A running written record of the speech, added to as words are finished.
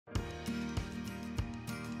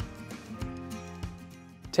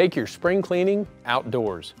Take your spring cleaning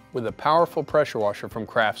outdoors with a powerful pressure washer from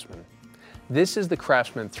Craftsman. This is the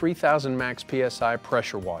Craftsman 3000 Max PSI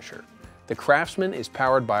pressure washer. The Craftsman is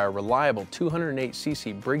powered by a reliable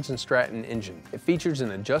 208cc Briggs Stratton engine. It features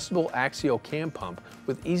an adjustable axial cam pump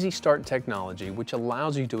with easy start technology, which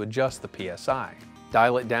allows you to adjust the PSI.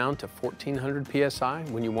 Dial it down to 1400 PSI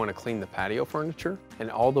when you want to clean the patio furniture, and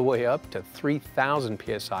all the way up to 3000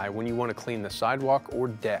 PSI when you want to clean the sidewalk or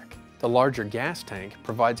deck. The larger gas tank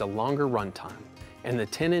provides a longer runtime, and the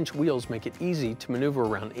 10-inch wheels make it easy to maneuver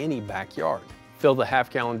around any backyard. Fill the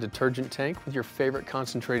half-gallon detergent tank with your favorite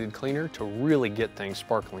concentrated cleaner to really get things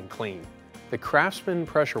sparkling clean. The Craftsman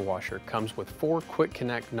pressure washer comes with 4 quick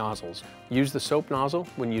connect nozzles. Use the soap nozzle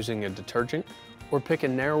when using a detergent, or pick a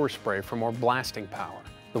narrower spray for more blasting power.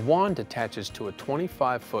 The wand attaches to a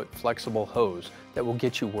 25-foot flexible hose that will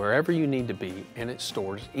get you wherever you need to be, and it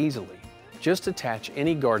stores easily. Just attach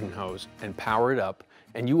any garden hose and power it up,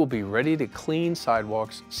 and you will be ready to clean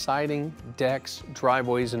sidewalks, siding, decks,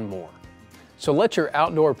 driveways, and more. So let your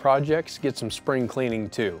outdoor projects get some spring cleaning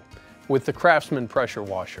too, with the Craftsman pressure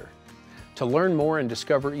washer. To learn more and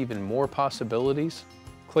discover even more possibilities,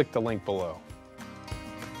 click the link below.